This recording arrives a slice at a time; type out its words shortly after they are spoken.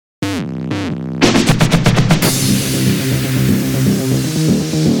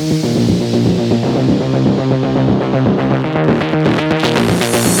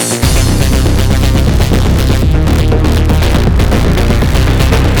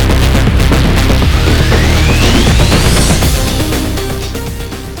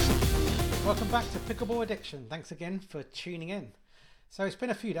Pickleball Addiction, thanks again for tuning in. So it's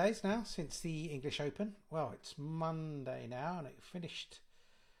been a few days now since the English Open. Well, it's Monday now, and it finished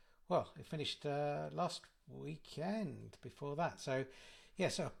last weekend before that. So yeah,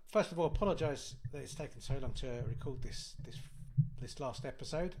 so first of all, apologise that it's taken so long to record this last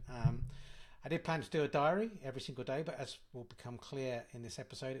episode. I did plan to do a diary every single day, but as will become clear in this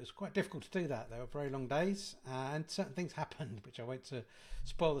episode, it was quite difficult to do that. There were very long days, and certain things happened, which I won't to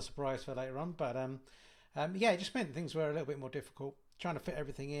spoil the surprise for later on. But yeah, it just meant things were a little bit more difficult. Trying to fit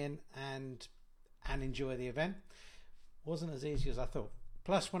everything in and enjoy the event wasn't as easy as I thought.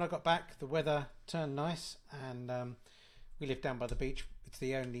 Plus, when I got back, the weather turned nice, and we live down by the beach. It's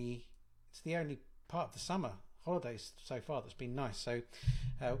the only part of the summer holidays so far that's been nice. So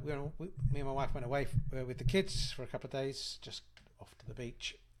me and my wife went away with the kids for a couple of days, just off to the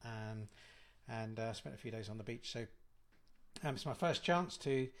beach, and spent a few days on the beach. So it's my first chance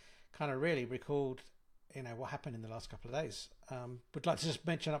to kind of really record what happened in the last couple of days. Would like to just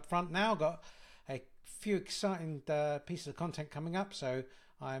mention up front now, got a few exciting pieces of content coming up. So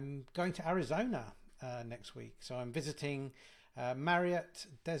I'm going to Arizona next week. So I'm visiting Marriott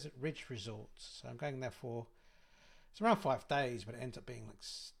Desert Ridge Resorts. So I'm going there for it's around 5 days, but it ends up being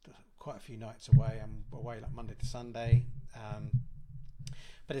like quite a few nights away. I'm away like Monday to Sunday.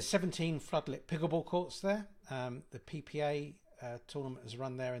 But there's 17 floodlit pickleball courts there. The PPA tournament has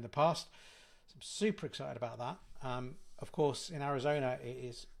run there in the past. So I'm super excited about that. Of course, in Arizona, it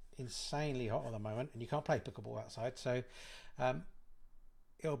is insanely hot at the moment, and you can't play pickleball outside. So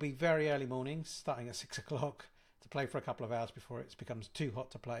it'll be very early mornings, starting at 6 o'clock, to play for a couple of hours before it becomes too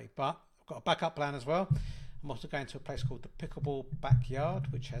hot to play. But I've got a backup plan as well. I'm also going to a place called the Pickleball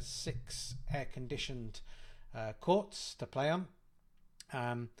Backyard, which has 6 air-conditioned courts to play on.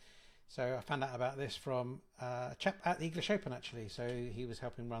 So I found out about this from a chap at the English Open, actually. So he was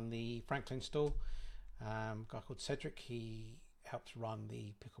helping run the Franklin stall. A guy called Cedric. He helps run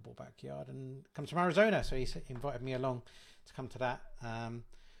the Pickleball Backyard and comes from Arizona. So he invited me along to come to that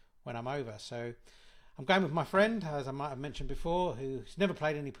when I'm over. So I'm going with my friend, as I might have mentioned before, who's never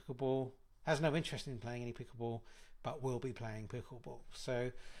played any pickleball, has no interest in playing any pickleball, but will be playing pickleball.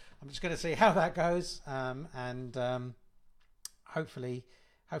 So I'm just going to see how that goes, and hopefully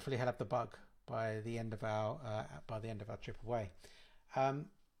he'll have the bug by the end of our trip away.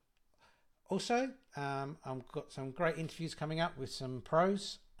 Also, I've got some great interviews coming up with some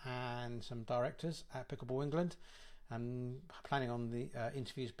pros and some directors at Pickleball England. I'm planning on the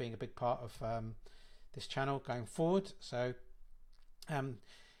interviews being a big part of this channel going forward. So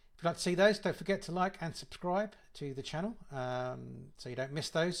if you'd like to see those, don't forget to like and subscribe to the channel so you don't miss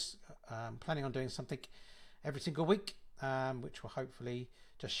those. I'm planning on doing something every single week, which will hopefully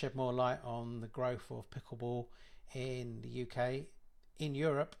just shed more light on the growth of pickleball in the UK, in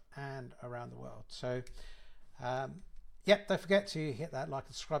Europe, and around the world. So don't forget to hit that like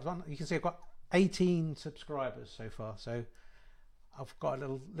and subscribe button. You can see I've got 18 subscribers so far, so I've got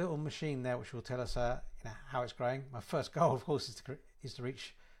a little machine there which will tell us how it's growing. My first goal, of course, is to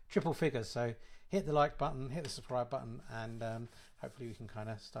reach triple figures. So hit the like button, hit the subscribe button, and hopefully we can kind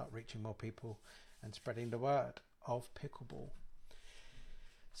of start reaching more people and spreading the word of pickleball.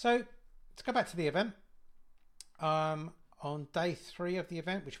 So let's go back to the event. On day 3 of the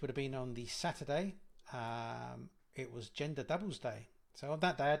event, which would have been on the Saturday, it was Gender Doubles Day. So on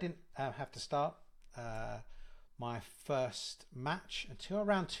that day, I didn't have to start my first match until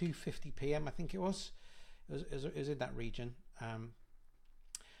around 2:50 p.m. I think it was. It was in that region.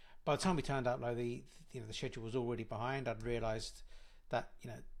 By the time we turned up, though, the schedule was already behind. I'd realised that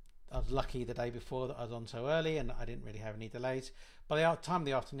I was lucky the day before that I was on so early, and I didn't really have any delays. By the time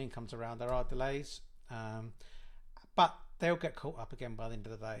the afternoon comes around, there are delays, but they'll get caught up again by the end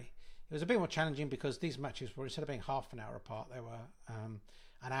of the day. It was a bit more challenging because these matches were, instead of being half an hour apart, they were an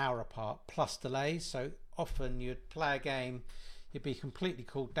hour apart plus delays. So often you'd play a game, you'd be completely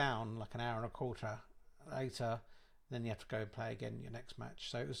cooled down like an hour and a quarter later, then you have to go and play again your next match.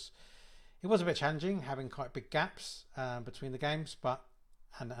 So it was a bit challenging, having quite big gaps between the games, but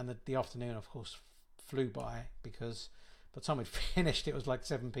the afternoon, of course, flew by because by the time we'd finished, it was like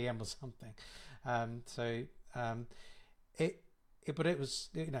 7 p.m. or something. But it was,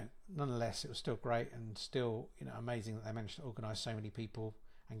 nonetheless, it was still great and still, amazing that they managed to organise so many people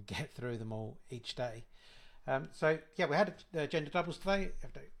and get through them all each day. We had a gender doubles today.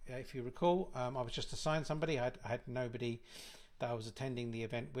 If you recall, I was just assigned somebody. I had nobody that I was attending the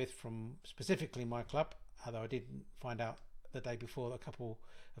event with from specifically my club, although I did find out the day before that a couple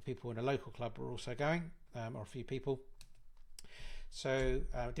of people in a local club were also going, or a few people. So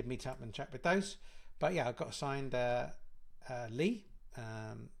I did meet up and chat with those. But yeah, I got assigned Lee,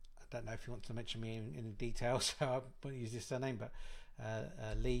 a don't know if you want to mention me in detail, so I won't use his surname, but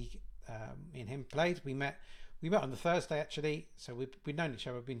Lee, me and him played. We met on the Thursday actually, so we've known each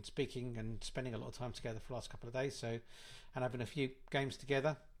other. We've been speaking and spending a lot of time together for the last couple of days, so, and having a few games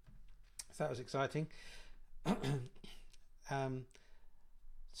together, so that was exciting.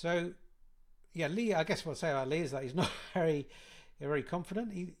 So yeah, Lee, I guess what I'll say about Lee is that he's not very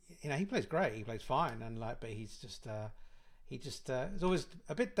confident. He plays great, he plays fine, and but he's just is always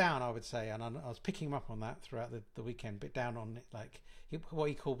a bit down, I would say, and I was picking him up on that throughout the weekend. A bit down on it, what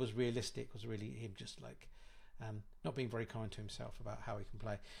he called was realistic was really him just not being very kind to himself about how he can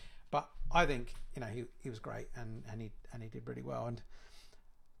play. But I think he was great, and he did really well. And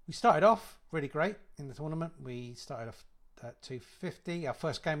we started off really great in the tournament. We started off at 250. Our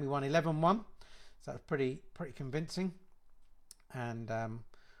first game we won 11-1, so that was pretty convincing, and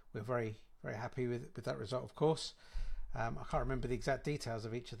we're very happy with that result, of course. I can't remember the exact details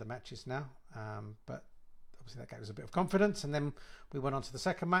of each of the matches now, but obviously that gave us a bit of confidence. And then we went on to the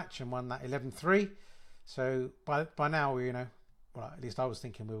second match and won that 11-3. So by now we, well, at least I was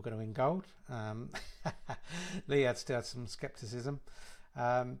thinking we were going to win gold. Lee still had some skepticism,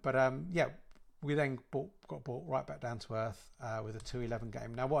 but yeah, we then got brought right back down to earth with a 2-11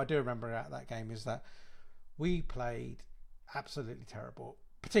 game. Now, what I do remember out of that game is that we played absolutely terrible.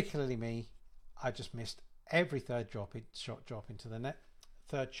 Particularly me, I just missed every third shot drop into the net.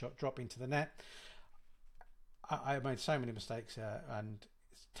 I made so many mistakes, and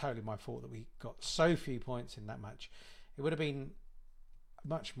it's totally my fault that we got so few points in that match. It would have been a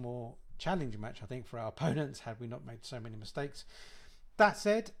much more challenging match, I think, for our opponents had we not made so many mistakes. That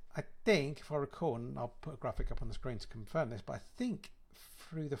said, I think, if I recall, and I'll put a graphic up on the screen to confirm this, but I think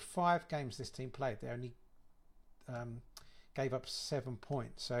through the 5 games this team played, they only gave up 7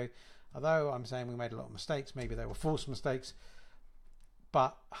 points. So although I'm saying we made a lot of mistakes, maybe they were forced mistakes,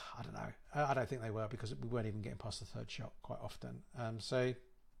 but I don't know. I don't think they were, because we weren't even getting past the third shot quite often. So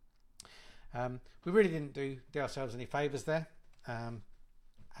we really didn't do ourselves any favours there,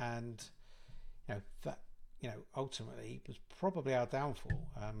 and that ultimately was probably our downfall,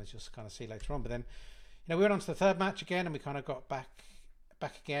 as you'll kind of see later on. But then we went on to the third match again, and we kind of got back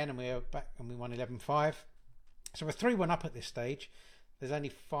again, and we were back and we won 11-5. So we're 3-1 up at this stage. There's only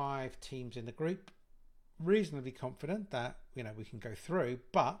 5 teams in the group. Reasonably confident that we can go through,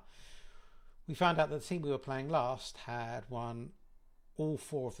 but we found out that the team we were playing last had won all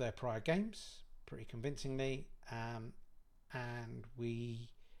 4 of their prior games pretty convincingly, and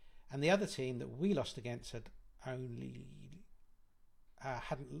the other team that we lost against had only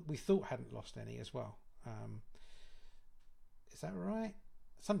hadn't lost any as well. Is that right?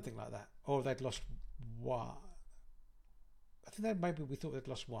 Something like that, or they'd lost 1. I think that maybe we thought they'd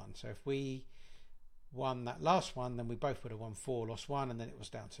lost 1. So if we won that last one, then we both would have won 4, lost 1, and then it was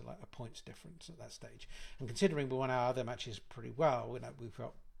down to a points difference at that stage. And considering we won our other matches pretty well, we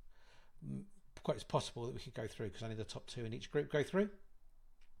felt quite possible that we could go through, because only the top 2 in each group go through.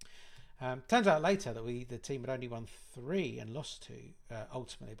 Turns out later that the team had only won 3 and lost 2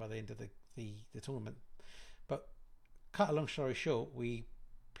 ultimately by the end of the tournament. But cut a long story short, we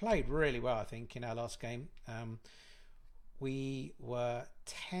played really well, I think, in our last game. We were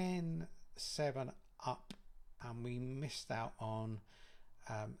 10-7 up, and we missed out on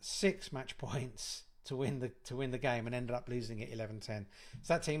 6 match points to win the game, and ended up losing it 11-10.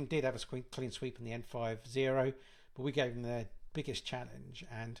 So that team did have a clean sweep in the end, 5-0, but we gave them their biggest challenge,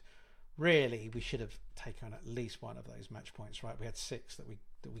 and really we should have taken at least 1 of those match points. Right, we had 6 that we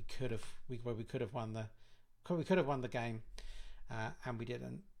could have won the game, and we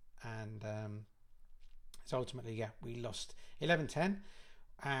didn't. And so ultimately, yeah, we lost 11-10.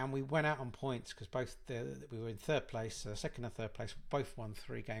 And we went out on points, because we were in third place, second and third place, both won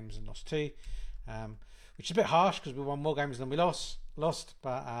 3 games and lost 2, which is a bit harsh because we won more games than we lost.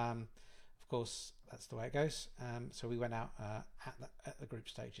 But of course that's the way it goes. So we went out at the group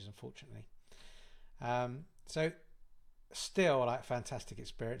stages, unfortunately. So still, fantastic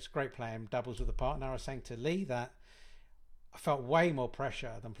experience, great playing doubles with a partner. I was saying to Lee that I felt way more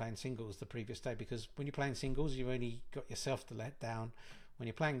pressure than playing singles the previous day, because when you're playing singles, you've only got yourself to let down. When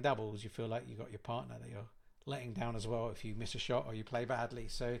you're playing doubles, you feel like you've got your partner that you're letting down as well if you miss a shot or you play badly.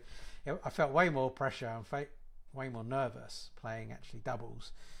 So I felt way more pressure and way more nervous playing actually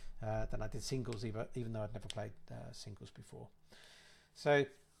doubles than I did singles, even though I'd never played singles before. So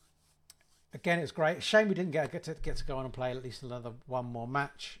again, it was great. Shame we didn't get to go on and play at least another 1 more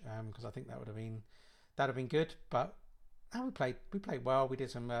match, because I think that would have been good. But we played well. We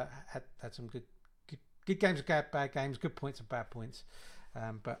did some had some good games, bad games, good points and bad points.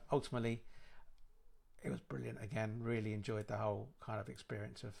 But ultimately, it was brilliant again. Really enjoyed the whole kind of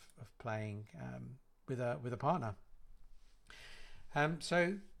experience of playing with a partner.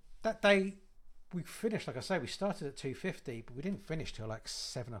 So that day we finished, like I say, we started at 2:50, but we didn't finish till like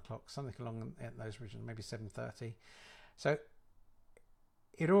 7 o'clock, something along those regions, maybe 7:30. So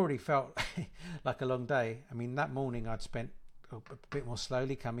it already felt like a long day. I mean, that morning I'd spent a bit more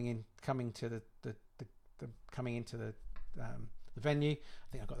slowly coming into the venue.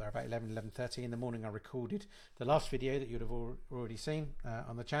 I think I got there about 11:30 in the morning. I recorded the last video that you'd have already seen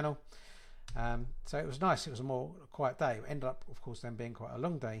on the channel. So it was nice. It was a more quiet day. It ended up, of course, then being quite a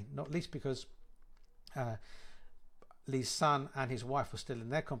long day, not least because Lee's son and his wife were still in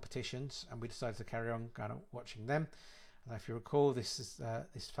their competitions, and we decided to carry on kind of watching them. And if you recall, this is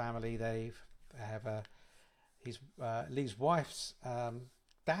this family. They have Lee's wife's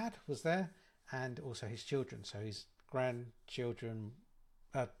dad was there, and also his children. So his grandchildren,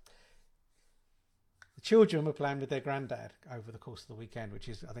 the children were playing with their granddad over the course of the weekend, which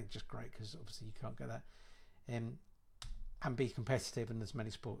is, I think, just great, because obviously you can't go that and be competitive in as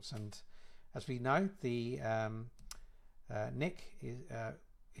many sports. And as we know, the Nick is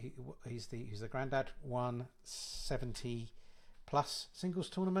he's the granddad, won 70 plus singles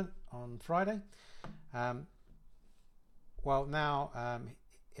tournament on Friday. Well, now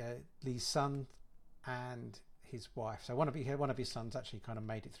Lee's son and his wife, so one of his sons actually kind of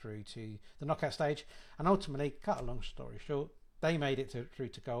made it through to the knockout stage, and ultimately, cut a long story short, they made it through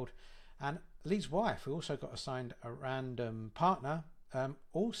to gold. And Lee's wife, who also got assigned a random partner,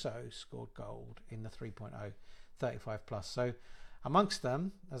 also scored gold in the 3.0 35 plus. So amongst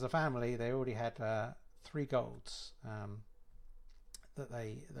them, as a family, they already had 3 golds that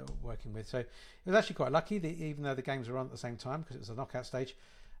they were working with. So it was actually quite lucky that even though the games were on at the same time, because it was a knockout stage,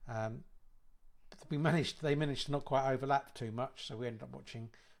 they managed to not quite overlap too much. So we ended up watching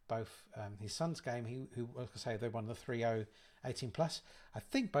both his son's game, who like I say, they won the 3.0 18 plus. I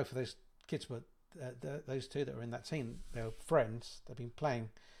think both of those kids were those two that were in that team. They were friends. They've been playing.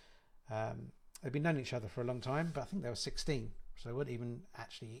 They've been knowing each other for a long time, but I think they were 16, so they weren't even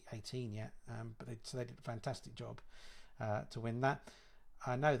actually 18 yet. But they did a fantastic job to win that.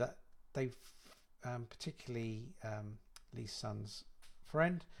 I know that they've particularly Lee's son's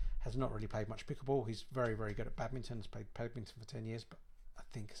friend has not really played much pickleball. He's very, very good at badminton. He's played badminton for 10 years, but I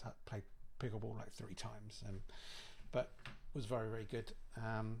think has played pickleball like 3 times. But was very, very good.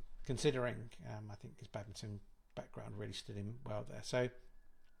 Considering I think his badminton background really stood him well there. So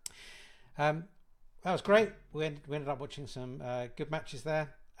that was great. We ended up watching some good matches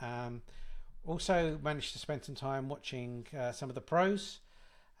there. Also managed to spend some time watching some of the pros.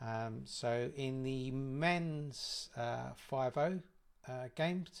 So in the men's 5.0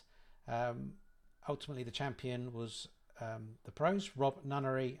 games, ultimately the champion was the pros, Rob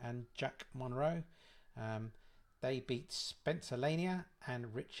Nunnery and Jack Monroe. They beat Spencer Lania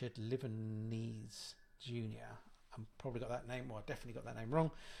and Richard Livenese Jr. I probably got that name, or I definitely got that name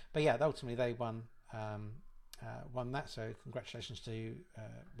wrong. But yeah, ultimately they won that. So congratulations to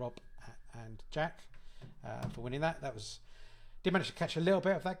Rob and Jack for winning that. Did manage to catch a little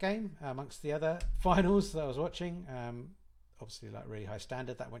bit of that game amongst the other finals that I was watching. Obviously, like really high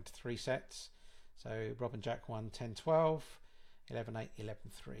standard. That went to 3 sets. So Rob and Jack won 10-12, 11-8,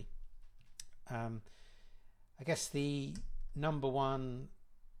 11-3. I guess the number one,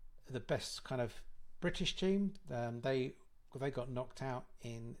 the best kind of British team, they got knocked out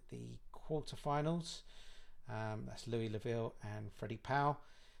in the quarterfinals. That's Louis Leville and Freddie Powell.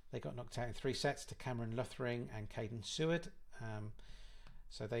 They got knocked out in 3 sets to Cameron Luthering and Caden Seward.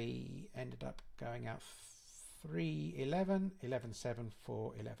 So they ended up going out 3-11, 11-7,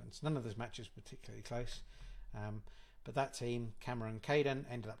 4-11. So none of those matches were particularly close. But that team, Cameron and Caden,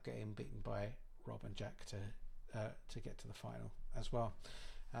 ended up getting beaten by Rob and Jack to get to the final as well.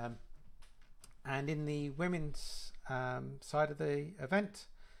 And in the women's side of the event,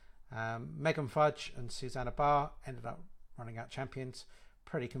 Megan Fudge and Susanna Barr ended up running out champions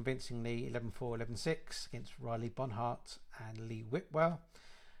pretty convincingly, 11-4, 11-6 against Riley Bonhart and Lee Whitwell.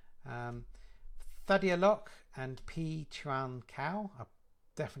 Thadia Locke and P. Chuan Cao, I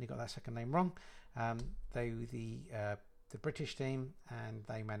definitely got that second name wrong. They were the British team, and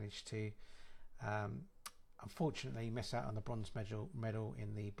they managed to unfortunately miss out on the bronze medal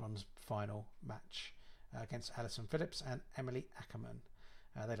in the bronze final match against Alison Phillips and Emily Ackerman.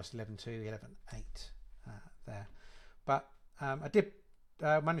 They lost 11-2, 11-8 there. But I did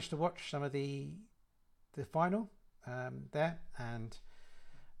manage to watch some of the final there, and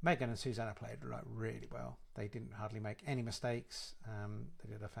Megan and Susanna played like really well. They didn't hardly make any mistakes.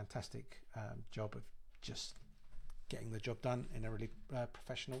 They did a fantastic job of just getting the job done in a really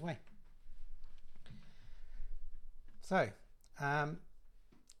professional way. So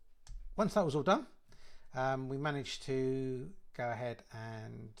once that was all done, we managed to go ahead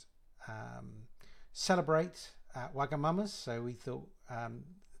and celebrate at Wagamama's. So we thought, at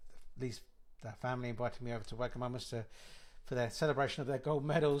least the family invited me over to Wagamama's for their celebration of their gold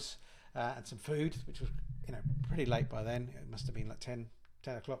medals and some food, which was pretty late by then. It must have been like 10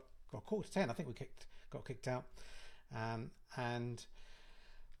 o'clock or 9:45. I think we got kicked out, and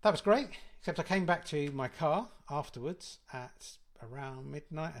that was great. Except I came back to my car afterwards at around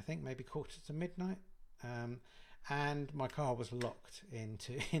midnight, I think, maybe quarter to midnight, and my car was locked in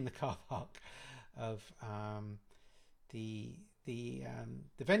the car park of the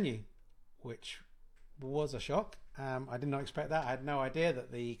venue, which was a shock. I did not expect that. I had no idea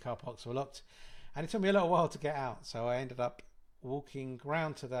that the car parks were locked, and it took me a little while to get out. So I ended up walking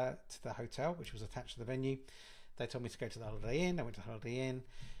round to the hotel, which was attached to the venue. They told me to go to the Holiday Inn. I went to the Holiday Inn.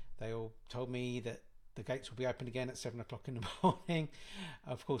 They all told me that the gates will be open again at 7 o'clock in the morning.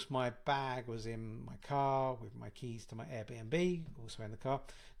 Of course, my bag was in my car with my keys to my Airbnb also in the car.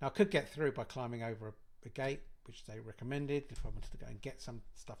 Now I could get through by climbing over a gate, which they recommended if I wanted to go and get some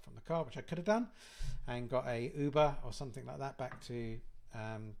stuff from the car, which I could have done, and got a Uber or something like that back to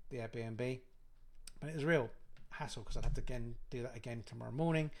the Airbnb. But it was a real hassle because I'd have to do that again tomorrow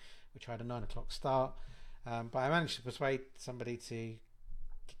morning, which I had a 9 o'clock start. But I managed to persuade somebody to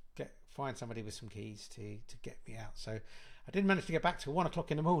find somebody with some keys to get me out. So I did manage to get back to 1 o'clock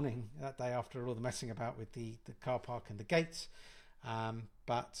in the morning that day after all the messing about with the car park and the gates.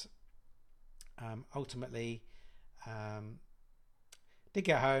 But ultimately did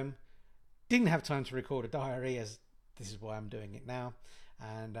get home, didn't have time to record a diary, as this is why I'm doing it now,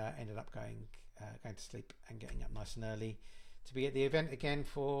 and ended up going to sleep and getting up nice and early to be at the event again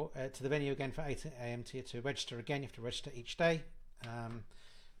to the venue again for 8 a.m. to register again. You have to register each day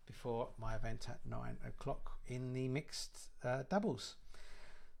before my event at 9 o'clock in the mixed doubles.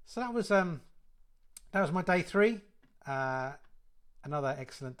 So that was my day 3. Another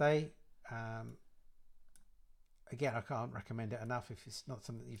excellent day. Again, I can't recommend it enough if it's not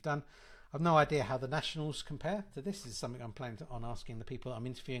something that you've done. I've no idea how the Nationals compare to this. This is something I'm planning on asking the people I'm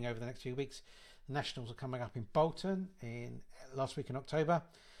interviewing over the next few weeks. The Nationals are coming up in Bolton last week in October.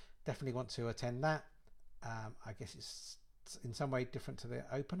 Definitely want to attend that. I guess it's in some way different to the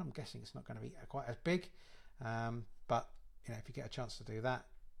Open. I'm guessing it's not going to be quite as big, but if you get a chance to do that,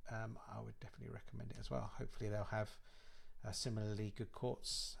 I would definitely recommend it as well. Hopefully they'll have similarly good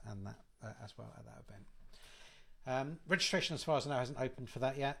courts and that as well at that event. Registration, as far as I know, hasn't opened for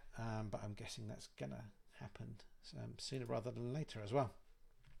that yet, but I'm guessing that's going to happen sooner rather than later as well.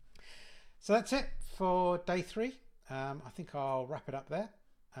 So that's it for day 3. I think I'll wrap it up there,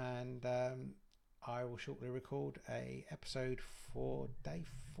 and I will shortly record a episode for day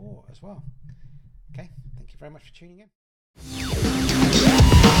 4 as well. Okay, thank you very much for tuning in.